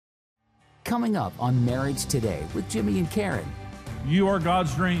Coming up on Marriage Today with Jimmy and Karen. You are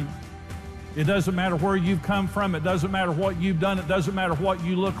God's dream. It doesn't matter where you've come from. It doesn't matter what you've done. It doesn't matter what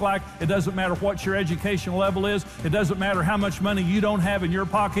you look like. It doesn't matter what your education level is. It doesn't matter how much money you don't have in your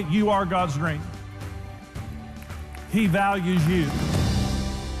pocket. You are God's dream. He values you.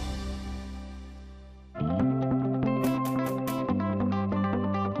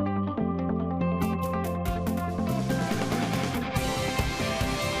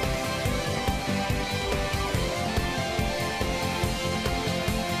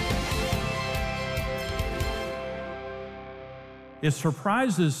 It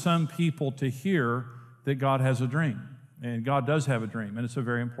surprises some people to hear that God has a dream, and God does have a dream, and it's a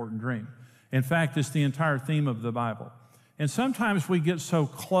very important dream. In fact, it's the entire theme of the Bible. And sometimes we get so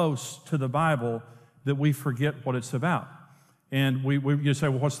close to the Bible that we forget what it's about. And you say,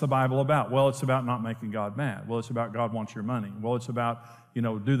 well, what's the Bible about? Well, it's about not making God mad. Well, it's about God wants your money. Well, it's about,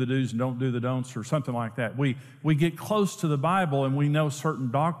 do the do's and don't do the don'ts or something like that. We get close to the Bible and we know certain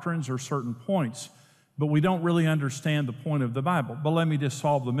doctrines or certain points, but we don't really understand the point of the Bible. But let me just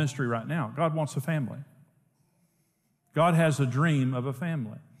solve the mystery right now. God wants a family. God has a dream of a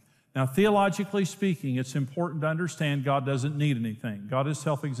family. Now, theologically speaking, it's important to understand God doesn't need anything. God is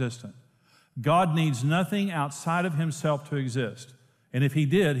self-existent. God needs nothing outside of himself to exist. And if he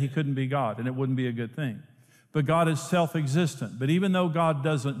did, he couldn't be God, and it wouldn't be a good thing. But God is self-existent. But even though God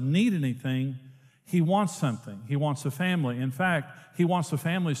doesn't need anything, he wants something. He wants a family. In fact, he wants a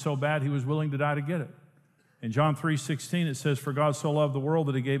family so bad he was willing to die to get it. In John 3:16, it says, "For God so loved the world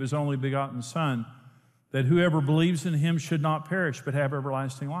that he gave his only begotten Son, that whoever believes in him should not perish but have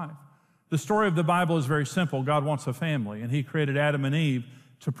everlasting life." The story of the Bible is very simple. God wants a family, and he created Adam and Eve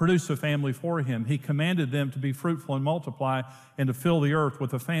to produce a family for him. He commanded them to be fruitful and multiply and to fill the earth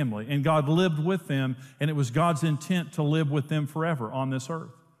with a family. And God lived with them, and it was God's intent to live with them forever on this earth.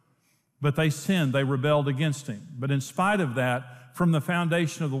 But they sinned. They rebelled against him. But in spite of that, from the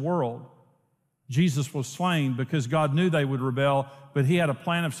foundation of the world, Jesus was slain because God knew they would rebel, but he had a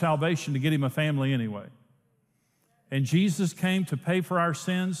plan of salvation to get him a family anyway. And Jesus came to pay for our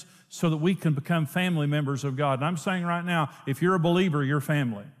sins so that we can become family members of God. And I'm saying right now, if you're a believer, you're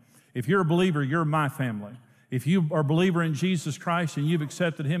family. If you're a believer, you're my family. If you are a believer in Jesus Christ and you've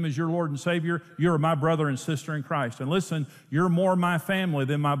accepted him as your Lord and Savior, you're my brother and sister in Christ. And listen, you're more my family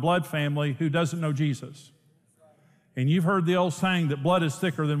than my blood family who doesn't know Jesus. And you've heard the old saying that blood is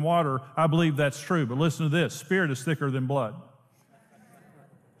thicker than water. I believe that's true. But listen to this, spirit is thicker than blood.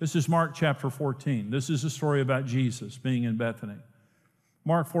 This is Mark chapter 14. This is a story about Jesus being in Bethany.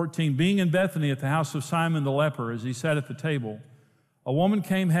 Mark 14, being in Bethany at the house of Simon the leper, as he sat at the table, a woman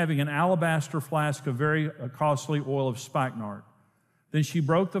came having an alabaster flask of very costly oil of spikenard. Then she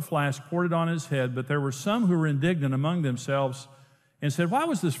broke the flask, poured it on his head, but there were some who were indignant among themselves and said, "Why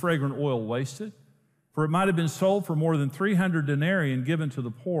was this fragrant oil wasted? For it might have been sold for more than 300 denarii and given to the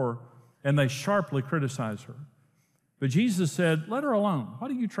poor," and they sharply criticized her. But Jesus said, "Let her alone. Why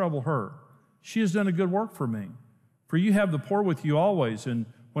do you trouble her? She has done a good work for me. For you have the poor with you always, and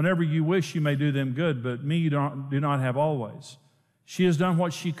whenever you wish you may do them good, but me you do not have always. She has done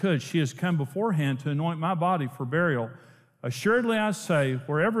what she could. She has come beforehand to anoint my body for burial. Assuredly I say,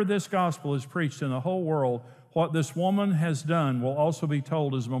 wherever this gospel is preached in the whole world, what this woman has done will also be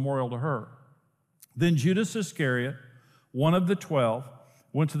told as a memorial to her." Then Judas Iscariot, one of the 12,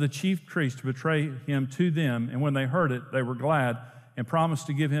 went to the chief priests to betray him to them, and when they heard it, they were glad and promised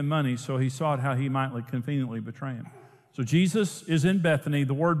to give him money, so he sought how he might conveniently betray him. So Jesus is in Bethany.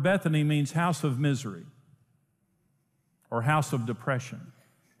 The word Bethany means house of misery or house of depression.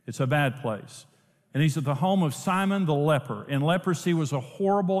 It's a bad place. And he's at the home of Simon the leper. And leprosy was a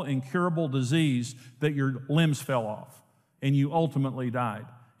horrible, incurable disease that your limbs fell off, and you ultimately died.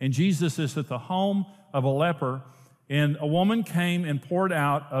 And Jesus is at the home of a leper, and a woman came and poured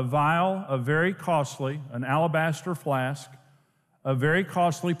out a vial of very costly, an alabaster flask, a very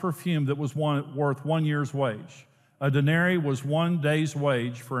costly perfume that was worth 1 year's wage. A denarii was 1 day's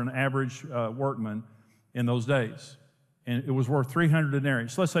wage for an average workman in those days. And it was worth 300 denarii.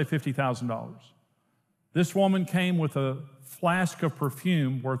 So let's say $50,000. This woman came with a flask of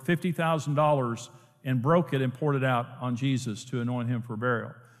perfume worth $50,000 and broke it and poured it out on Jesus to anoint him for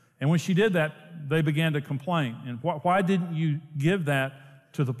burial. And when she did that, they began to complain. And why didn't you give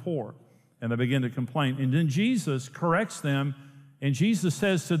that to the poor? And they began to complain. And then Jesus corrects them, and Jesus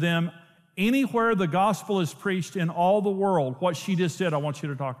says to them, anywhere the gospel is preached in all the world, what she just did, I want you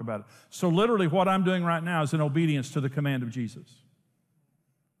to talk about it. So literally what I'm doing right now is in obedience to the command of Jesus.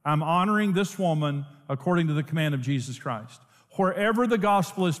 I'm honoring this woman according to the command of Jesus Christ. Wherever the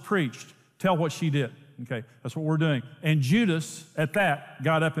gospel is preached, tell what she did. Okay, that's what we're doing. And Judas, at that,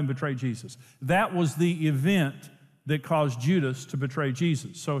 got up and betrayed Jesus. That was the event that caused Judas to betray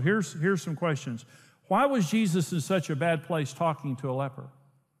Jesus. So here's some questions. Why was Jesus in such a bad place talking to a leper?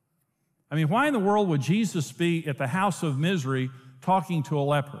 I mean, why in the world would Jesus be at the house of misery talking to a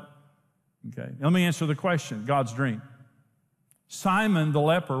leper? Okay, let me answer the question. God's dream. Simon the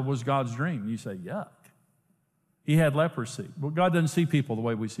leper was God's dream. You say, yuck. He had leprosy. Well, God doesn't see people the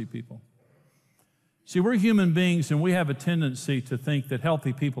way we see people. See, we're human beings, and we have a tendency to think that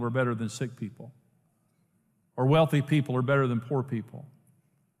healthy people are better than sick people, or wealthy people are better than poor people,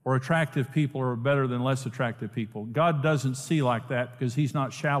 or attractive people are better than less attractive people. God doesn't see like that because He's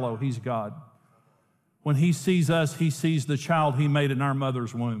not shallow. He's God. When He sees us, He sees the child He made in our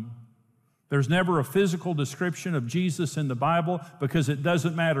mother's womb. There's never a physical description of Jesus in the Bible because it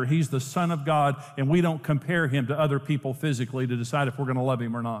doesn't matter. He's the Son of God, and we don't compare Him to other people physically to decide if we're going to love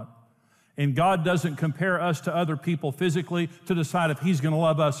Him or not. And God doesn't compare us to other people physically to decide if He's going to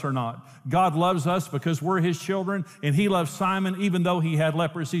love us or not. God loves us because we're His children, and He loves Simon even though he had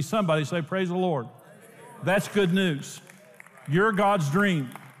leprosy. Somebody say, praise the Lord. That's good news. You're God's dream.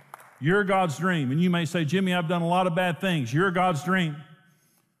 You're God's dream. And you may say, Jimmy, I've done a lot of bad things. You're God's dream.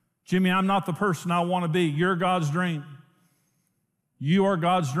 Jimmy, I'm not the person I want to be. You're God's dream. You are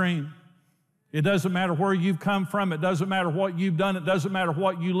God's dream. It doesn't matter where you've come from. It doesn't matter what you've done. It doesn't matter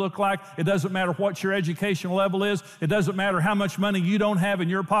what you look like. It doesn't matter what your education level is. It doesn't matter how much money you don't have in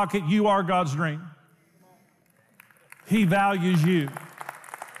your pocket. You are God's dream. He values you.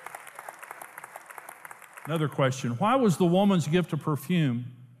 Another question. Why was the woman's gift of perfume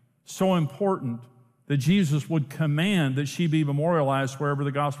so important that Jesus would command that she be memorialized wherever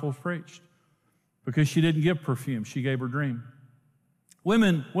the gospel is preached? Because she didn't give perfume. She gave her dream.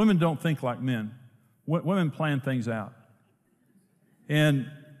 Women don't think like men. Women plan things out. And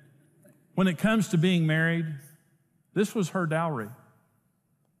when it comes to being married, this was her dowry.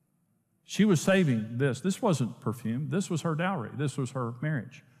 She was saving this. This wasn't perfume. This was her dowry. This was her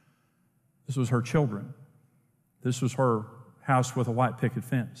marriage. This was her children. This was her house with a white picket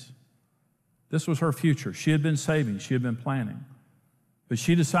fence. This was her future. She had been saving. She had been planning. But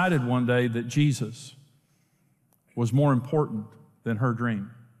she decided one day that Jesus was more important than her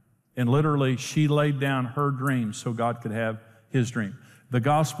dream. And literally, she laid down her dream so God could have His dream. The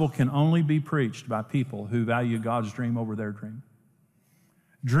gospel can only be preached by people who value God's dream over their dream.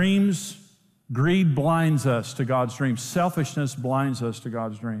 Dreams, greed blinds us to God's dream. Selfishness blinds us to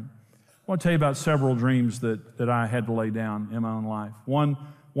God's dream. I want to tell you about several dreams that I had to lay down in my own life. One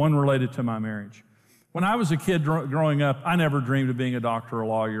related to my marriage. When I was a kid growing up, I never dreamed of being a doctor or a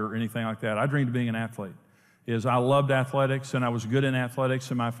lawyer or anything like that. I dreamed of being an athlete. I loved athletics, and I was good in athletics,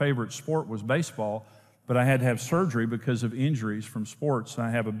 and my favorite sport was baseball, but I had to have surgery because of injuries from sports. I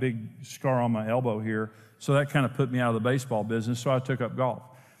have a big scar on my elbow here, so that kind of put me out of the baseball business, so I took up golf.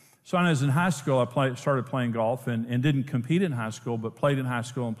 So when I was in high school, I started playing golf and didn't compete in high school, but played in high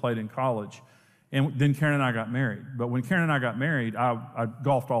school and played in college. And then Karen and I got married. But when Karen and I got married, I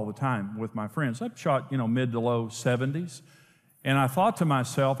golfed all the time with my friends. I shot, mid to low 70s. And I thought to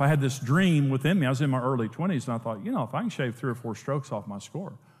myself, I had this dream within me. I was in my early 20s, and I thought, if I can shave 3 or 4 strokes off my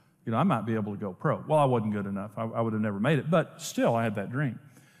score, I might be able to go pro. Well, I wasn't good enough. I would have never made it, but still, I had that dream.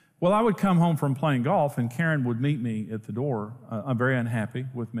 Well, I would come home from playing golf, and Karen would meet me at the door. I'm very unhappy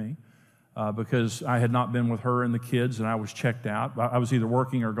with me because I had not been with her and the kids, and I was checked out. I was either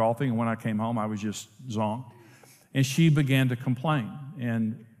working or golfing, and when I came home, I was just zonked. And she began to complain,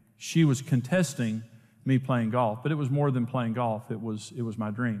 and she was contesting me playing golf, but it was more than playing golf. It was my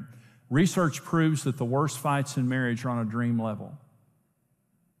dream. Research proves that the worst fights in marriage are on a dream level.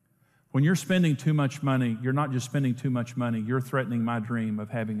 When you're spending too much money, you're not just spending too much money, you're threatening my dream of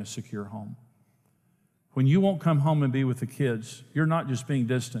having a secure home. When you won't come home and be with the kids, you're not just being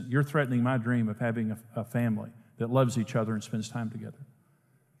distant, you're threatening my dream of having a family that loves each other and spends time together.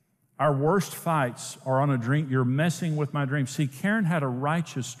 Our worst fights are on a dream. You're messing with my dream. See, Karen had a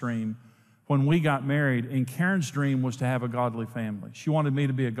righteous dream when we got married, and Karen's dream was to have a godly family. She wanted me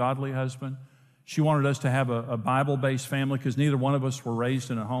to be a godly husband. She wanted us to have a Bible-based family because neither one of us were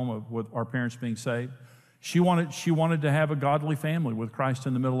raised in a home with our parents being saved. She wanted to have a godly family with Christ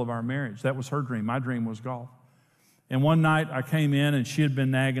in the middle of our marriage. That was her dream. My dream was golf. And one night I came in, and she had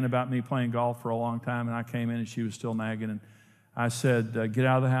been nagging about me playing golf for a long time, and I came in and she was still nagging, and I said, get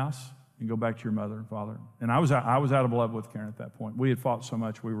out of the house and go back to your mother and father. And I was out of love with Karen at that point. We had fought so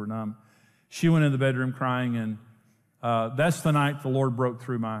much we were numb. She went in the bedroom crying, and that's the night the Lord broke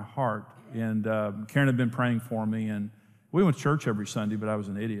through my heart. And Karen had been praying for me, and we went to church every Sunday, but I was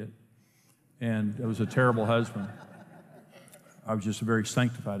an idiot. And I was a terrible husband. I was just a very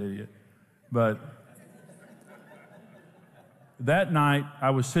sanctified idiot. But that night, I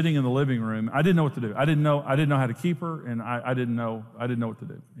was sitting in the living room. I didn't know what to do. I didn't know how to keep her, and I didn't know what to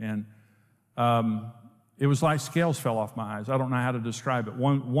do. And it was like scales fell off my eyes. I don't know how to describe it.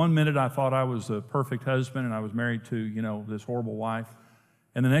 One minute I thought I was a perfect husband, and I was married to, this horrible wife.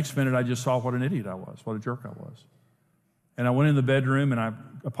 And the next minute I just saw what an idiot I was, what a jerk I was. And I went in the bedroom, and I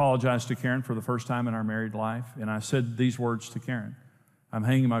apologized to Karen for the first time in our married life. And I said these words to Karen: I'm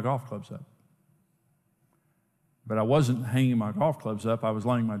hanging my golf clubs up. But I wasn't hanging my golf clubs up. I was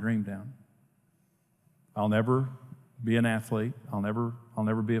laying my dream down. I'll never be an athlete. I'll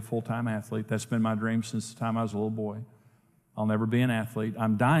never be a full-time athlete. That's been my dream since the time I was a little boy. I'll never be an athlete.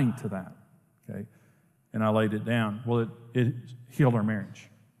 I'm dying to that, okay? And I laid it down. Well, it healed our marriage.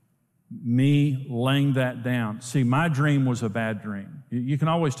 Me laying that down. See, my dream was a bad dream. You can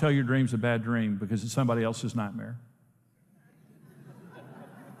always tell your dream's a bad dream because it's somebody else's nightmare.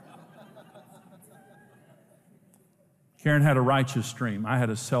 Karen had a righteous dream. I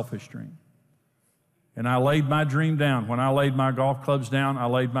had a selfish dream. And I laid my dream down. When I laid my golf clubs down, I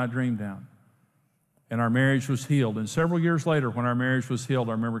laid my dream down. And our marriage was healed. And several years later, when our marriage was healed,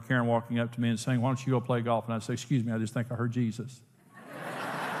 I remember Karen walking up to me and saying, "Why don't you go play golf?" And I said, "Excuse me, I just think I heard Jesus."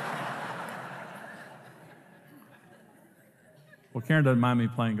 Well, Karen doesn't mind me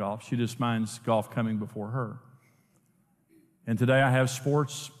playing golf. She just minds golf coming before her. And today I have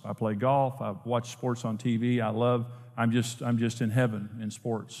sports. I play golf. I watch sports on TV. I'm just in heaven in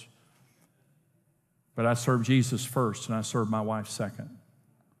sports. But I serve Jesus first, and I serve my wife second.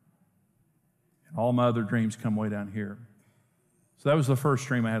 And all my other dreams come way down here. So that was the first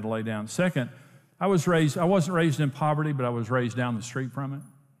dream I had to lay down. Second, I wasn't raised in poverty, but I was raised down the street from it.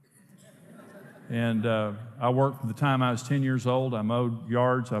 And I worked from the time I was 10 years old. I mowed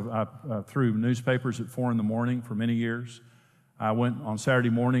yards. I threw newspapers at 4 in the morning for many years. I went on Saturday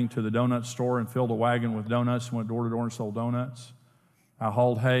morning to the donut store and filled a wagon with donuts and went door to door and sold donuts. I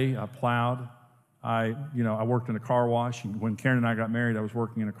hauled hay. I plowed. I worked in a car wash. And when Karen and I got married, I was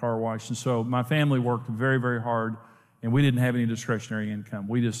working in a car wash. And so my family worked very, very hard, and we didn't have any discretionary income.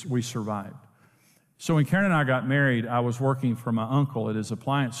 We survived. So when Karen and I got married, I was working for my uncle at his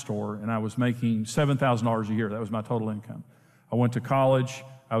appliance store, and I was making $7,000 a year. That was my total income. I went to college.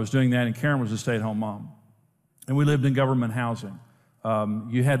 I was doing that, and Karen was a stay-at-home mom. And we lived in government housing.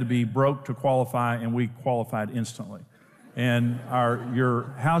 You had to be broke to qualify, and we qualified instantly. And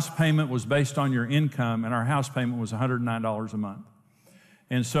your house payment was based on your income, and our house payment was $109 a month.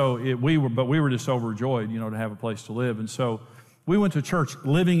 And so we were just overjoyed, to have a place to live. And so we went to church,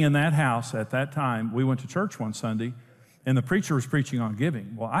 living in that house at that time. We went to church one Sunday, and the preacher was preaching on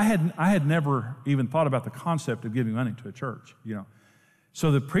giving. Well, I had never even thought about the concept of giving money to a church, So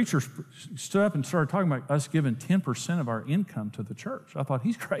the preacher stood up and started talking about us giving 10% of our income to the church. I thought,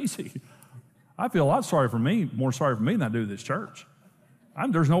 he's crazy. I feel a lot more sorry for me than I do this church.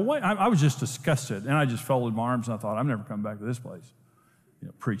 There's no way. I was just disgusted, and I just folded my arms, and I thought, I'm never coming back to this place,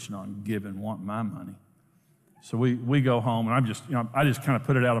 preaching on giving, wanting my money. So we go home, and I just kind of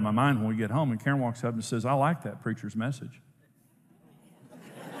put it out of my mind when we get home, and Karen walks up and says, "I like that preacher's message."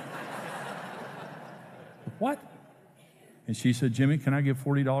 What? And she said, "Jimmy, can I give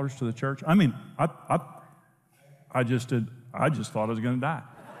 $40 to the church?" I mean, I just thought I was going to die.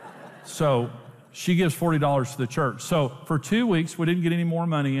 So she gives $40 to the church. So for 2 weeks, we didn't get any more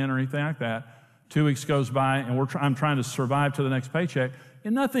money in or anything like that. 2 weeks goes by, and I'm trying to survive to the next paycheck.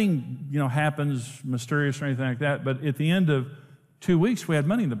 And nothing, happens mysterious or anything like that. But at the end of 2 weeks, we had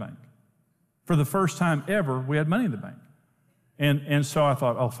money in the bank. For the first time ever, we had money in the bank. And so I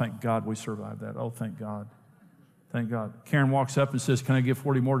thought, oh, thank God we survived that. Oh, thank God. Thank God. Karen walks up and says, "Can I give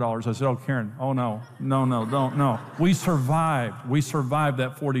 $40 more?" I said, "Oh, Karen, oh, no, don't, no. We survived. We survived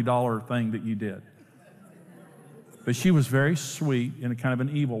that $40 thing that you did." But she was very sweet in a kind of an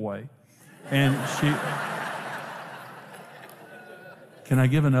evil way. And she, "Can I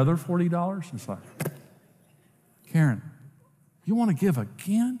give another $40? It's like, "Karen, you want to give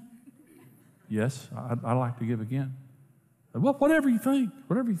again?" "Yes, I'd like to give again." "Well, whatever you think.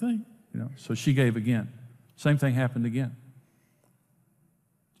 So she gave again. Same thing happened again.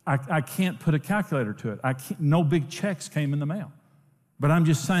 I can't put a calculator to it. No big checks came in the mail. But I'm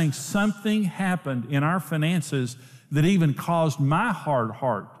just saying something happened in our finances that even caused my hard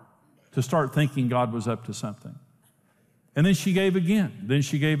heart to start thinking God was up to something. And then she gave again. Then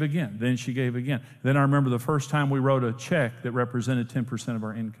she gave again. Then she gave again. Then I remember the first time we wrote a check that represented 10% of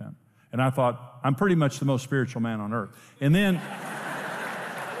our income. And I thought, I'm pretty much the most spiritual man on earth. And then...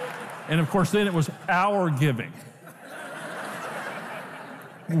 And of course, then it was our giving.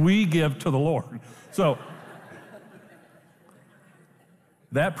 We give to the Lord. So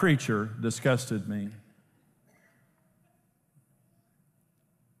that preacher disgusted me.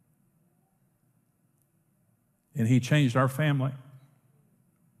 And he changed our family.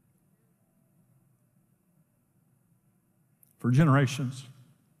 For generations.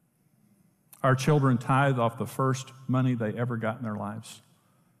 Our children tithe off the first money they ever got in their lives.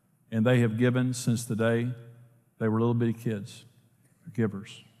 And they have given since the day they were little bitty kids,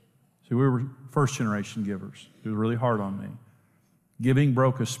 givers. See, we were first generation givers. It was really hard on me. Giving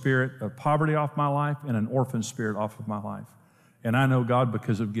broke a spirit of poverty off my life and an orphan spirit off of my life. And I know God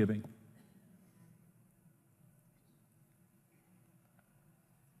because of giving.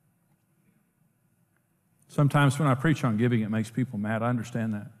 Sometimes when I preach on giving, it makes people mad. I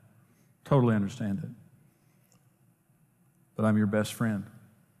understand that. Totally understand it. But I'm your best friend.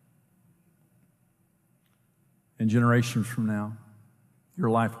 And generations from now, your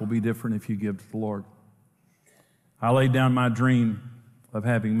life will be different if you give to the Lord. I laid down my dream of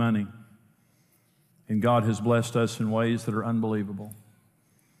having money, and God has blessed us in ways that are unbelievable.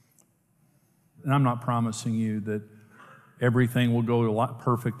 And I'm not promising you that everything will go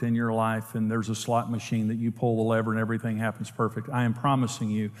perfect in your life and there's a slot machine that you pull the lever and everything happens perfect. I am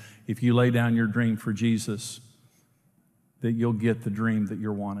promising you, if you lay down your dream for Jesus, that you'll get the dream that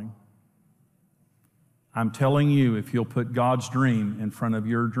you're wanting. I'm telling you, if you'll put God's dream in front of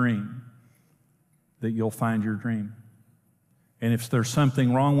your dream, that you'll find your dream. And if there's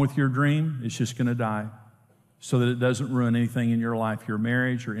something wrong with your dream, it's just going to die so that it doesn't ruin anything in your life, your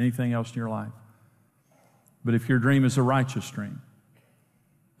marriage or anything else in your life. But if your dream is a righteous dream,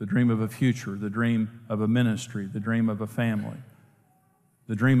 the dream of a future, the dream of a ministry, the dream of a family,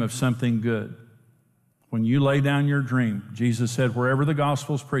 the dream of something good, when you lay down your dream, Jesus said, wherever the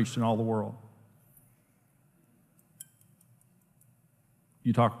gospel is preached in all the world,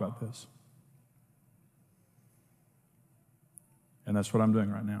 you talk about this. And that's what I'm doing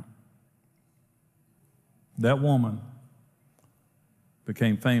right now. That woman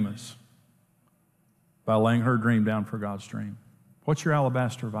became famous by laying her dream down for God's dream. What's your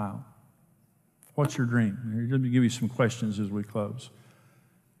alabaster vial? What's your dream? Let me give you some questions as we close.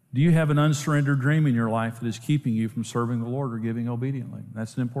 Do you have an unsurrendered dream in your life that is keeping you from serving the Lord or giving obediently?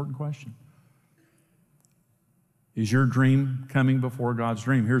 That's an important question. Is your dream coming before God's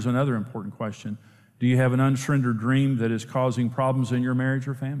dream? Here's another important question. Do you have an unsurrendered dream that is causing problems in your marriage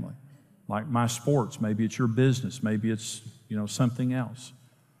or family? Like my sports, maybe it's your business, maybe it's, something else.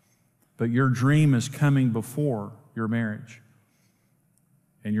 But your dream is coming before your marriage.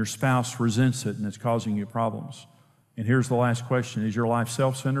 And your spouse resents it and it's causing you problems. And here's the last question. Is your life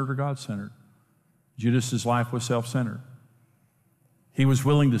self-centered or God-centered? Judas's life was self-centered. He was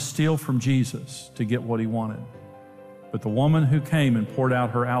willing to steal from Jesus to get what he wanted. But the woman who came and poured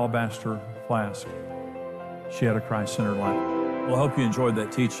out her alabaster flask, she had a Christ-centered life. Well, I hope you enjoyed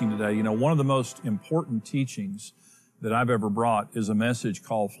that teaching today. One of the most important teachings that I've ever brought is a message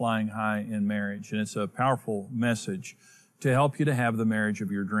called Flying High in Marriage. And it's a powerful message to help you to have the marriage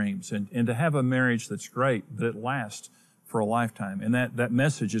of your dreams and to have a marriage that's great, but it lasts for a lifetime. And that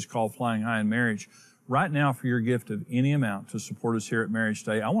message is called Flying High in Marriage. Right now, for your gift of any amount to support us here at Marriage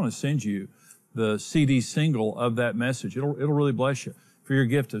Day, I want to send you the CD single of that message. It'll really bless you. For your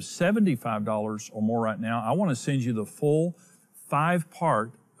gift of $75 or more right now, I want to send you the full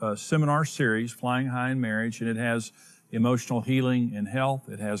 5-part seminar series, Flying High in Marriage, and it has emotional healing and health.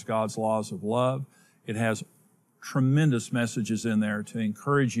 It has God's laws of love. It has tremendous messages in there to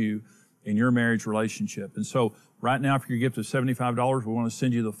encourage you in your marriage relationship. And so right now, for your gift of $75, we want to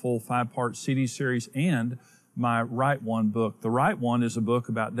send you the full 5-part CD series and my Right One book. The Right One is a book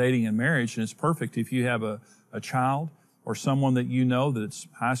about dating and marriage, and it's perfect if you have a child or someone that you know that's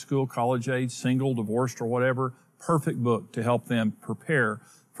high school, college age, single, divorced, or whatever. Perfect book to help them prepare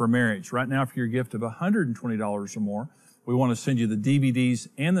for marriage. Right now, for your gift of $120 or more, we want to send you the DVDs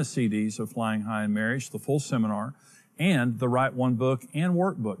and the CDs of Flying High in Marriage, the full seminar, and the Right One book and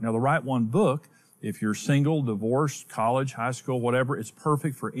workbook. Now, the Right One book, if you're single, divorced, college, high school, whatever, it's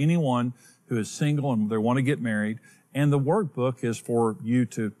perfect for anyone who is single and they want to get married. And the workbook is for you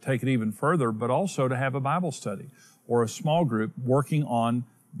to take it even further, but also to have a Bible study or a small group working on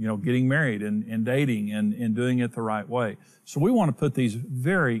getting married and dating and doing it the right way. So we want to put these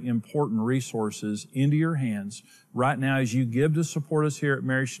very important resources into your hands right now as you give to support us here at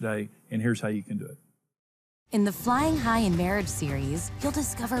Marriage Today, and here's how you can do it. In the Flying High in Marriage series, you'll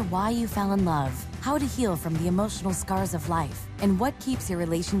discover why you fell in love, how to heal from the emotional scars of life, and what keeps your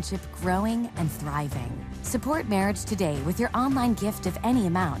relationship growing and thriving. Support Marriage Today with your online gift of any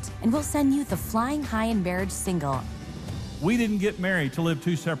amount, and we'll send you the Flying High in Marriage single. We didn't get married to live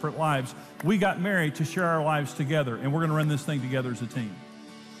 2 separate lives. We got married to share our lives together, and we're going to run this thing together as a team.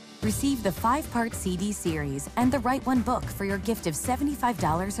 Receive the 5-part CD series and the Right One book for your gift of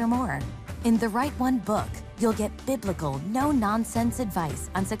 $75 or more. In the Right One book, You'll get biblical, no-nonsense advice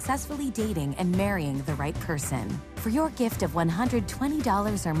on successfully dating and marrying the right person. For your gift of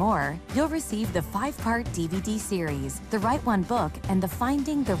 $120 or more, you'll receive the 5-part DVD series, The Right One book, and the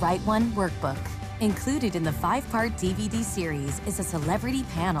Finding the Right One workbook. Included in the 5-part DVD series is a celebrity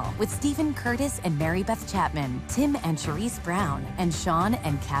panel with Stephen Curtis and Mary Beth Chapman, Tim and Charisse Brown, and Sean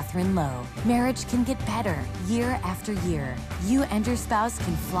and Catherine Lowe. Marriage can get better year after year. You and your spouse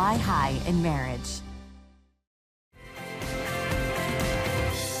can fly high in marriage.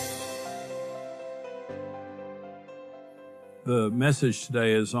 The message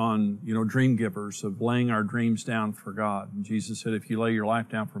today is on, dream givers, of laying our dreams down for God. And Jesus said, if you lay your life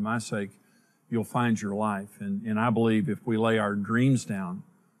down for my sake, you'll find your life. And I believe if we lay our dreams down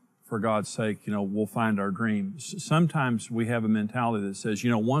for God's sake, we'll find our dreams. Sometimes we have a mentality that says,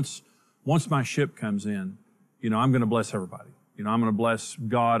 once my ship comes in, I'm going to bless everybody. I'm going to bless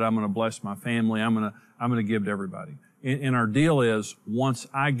God. I'm going to bless my family. I'm going to give to everybody. And our deal is, once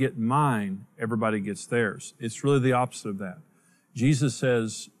I get mine, everybody gets theirs. It's really the opposite of that. Jesus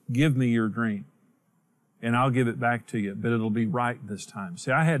says, give me your dream, and I'll give it back to you, but it'll be right this time. See,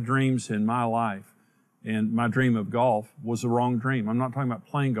 I had dreams in my life, and my dream of golf was the wrong dream. I'm not talking about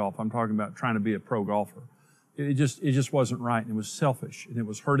playing golf. I'm talking about trying to be a pro golfer. It just wasn't right, and it was selfish, and it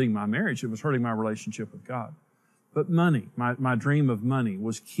was hurting my marriage. It was hurting my relationship with God. But money, my dream of money,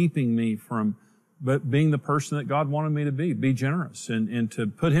 was keeping me from being the person that God wanted me to be generous, and to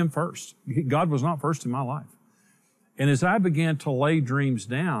put Him first. God was not first in my life. And as I began to lay dreams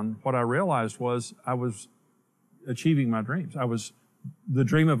down, what I realized was I was achieving my dreams. I was the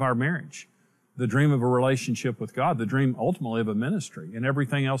dream of our marriage, the dream of a relationship with God, the dream ultimately of a ministry, and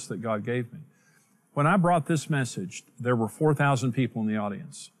everything else that God gave me. When I brought this message, there were 4,000 people in the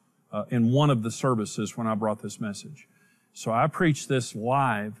audience in one of the services when I brought this message. So I preached this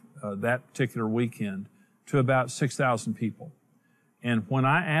live that particular weekend to about 6,000 people. And when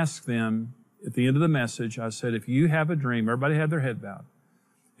I asked them, at the end of the message, I said, if you have a dream, everybody had their head bowed.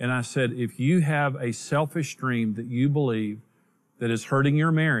 And I said, if you have a selfish dream that you believe that is hurting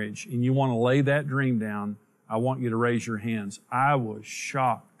your marriage and you want to lay that dream down, I want you to raise your hands. I was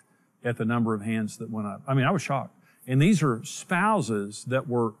shocked at the number of hands that went up. I was shocked. And these are spouses that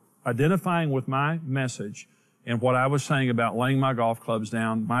were identifying with my message and what I was saying about laying my golf clubs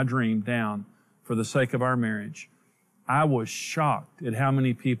down, my dream down for the sake of our marriage. I was shocked at how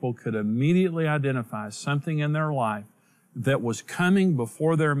many people could immediately identify something in their life that was coming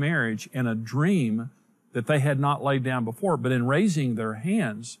before their marriage in a dream that they had not laid down before. But in raising their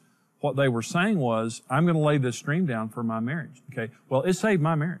hands, what they were saying was, I'm going to lay this dream down for my marriage. Okay, well, it saved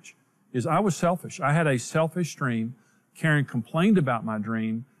my marriage. I was selfish. I had a selfish dream. Karen complained about my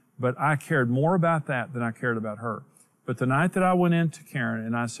dream, but I cared more about that than I cared about her. But the night that I went in to Karen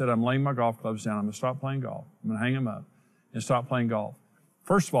and I said, I'm laying my golf clubs down, I'm going to stop playing golf, I'm going to hang them up and stop playing golf.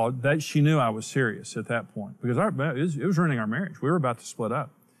 First of all, she knew I was serious at that point, because it was ruining our marriage. We were about to split up.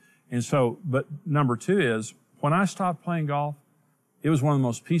 And so, but number two is, when I stopped playing golf, it was one of the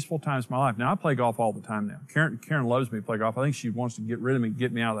most peaceful times of my life. Now, I play golf all the time now. Karen loves me to play golf. I think she wants to get rid of me,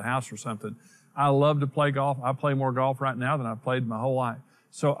 get me out of the house or something. I love to play golf. I play more golf right now than I've played my whole life.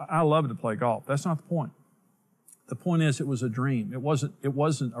 So I love to play golf. That's not the point. The point is, it was a dream. It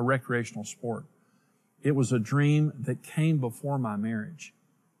wasn't a recreational sport. It was a dream that came before my marriage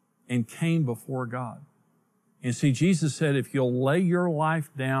and came before God. And see, Jesus said, if you'll lay your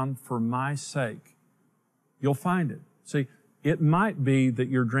life down for my sake, you'll find it. See, it might be that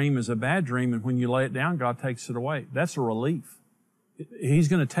your dream is a bad dream, and when you lay it down, God takes it away. That's a relief. He's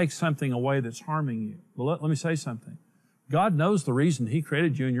going to take something away that's harming you. Well, let me say something. God knows the reason He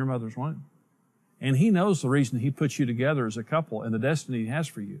created you in your mother's womb. And He knows the reason He put you together as a couple and the destiny He has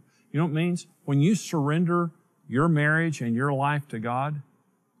for you. You know what it means? When you surrender your marriage and your life to God,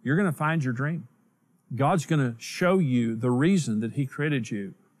 you're going to find your dream. God's going to show you the reason that He created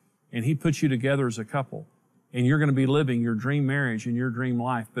you, and He put you together as a couple, and you're going to be living your dream marriage and your dream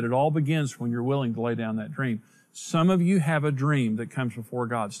life. But it all begins when you're willing to lay down that dream. Some of you have a dream that comes before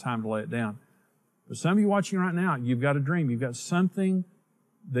God. It's time to lay it down. But some of you watching right now, you've got a dream. You've got something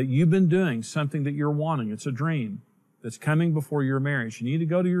that you've been doing, something that you're wanting. It's a dream that's coming before your marriage. You need to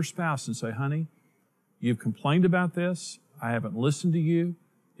go to your spouse and say, honey, you've complained about this. I haven't listened to you.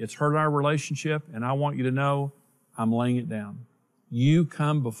 It's hurt our relationship, and I want you to know I'm laying it down. You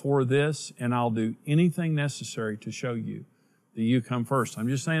come before this, and I'll do anything necessary to show you that you come first. I'm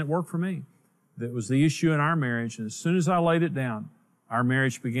just saying it worked for me. That was the issue in our marriage, and as soon as I laid it down, our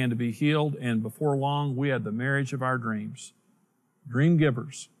marriage began to be healed, and before long, we had the marriage of our dreams. Dream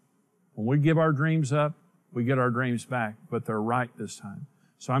givers. When we give our dreams up, we get our dreams back, but they're right this time.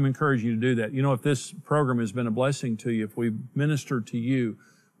 So I'm encouraging you to do that. You know, if this program has been a blessing to you, if we've ministered to you,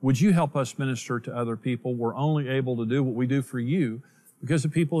 would you help us minister to other people? We're only able to do what we do for you because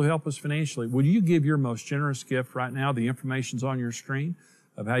of people who help us financially. Would you give your most generous gift right now? The information's on your screen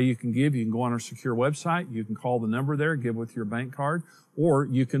of how you can give. You can go on our secure website. You can call the number there, give with your bank card, or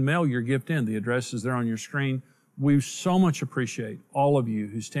you can mail your gift in. The address is there on your screen. We so much appreciate all of you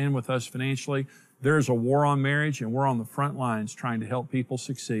who stand with us financially. There's a war on marriage, and we're on the front lines trying to help people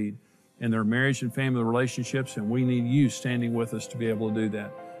succeed in their marriage and family relationships, and we need you standing with us to be able to do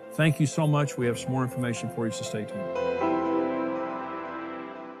that. Thank you so much. We have some more information for you, so stay tuned.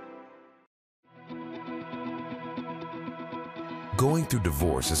 Going through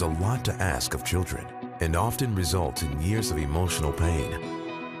divorce is a lot to ask of children and often results in years of emotional pain.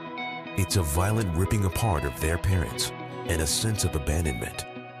 It's a violent ripping apart of their parents and a sense of abandonment.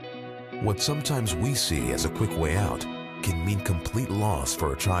 What sometimes we see as a quick way out can mean complete loss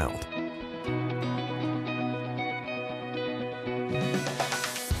for a child.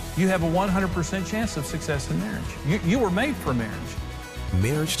 You have a 100% chance of success in marriage. You were made for marriage.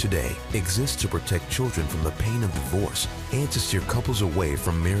 Marriage Today exists to protect children from the pain of divorce and to steer couples away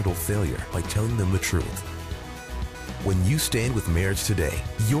from marital failure by telling them the truth. When you stand with Marriage Today,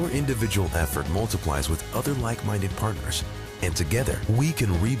 your individual effort multiplies with other like-minded partners, and together we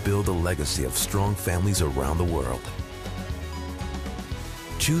can rebuild a legacy of strong families around the world.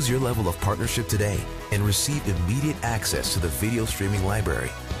 Choose your level of partnership today and receive immediate access to the video streaming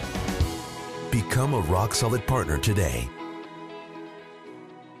library. Become a rock-solid partner today.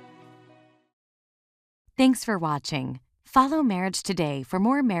 Thanks for watching. Follow Marriage Today for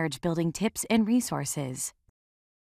more marriage building tips and resources.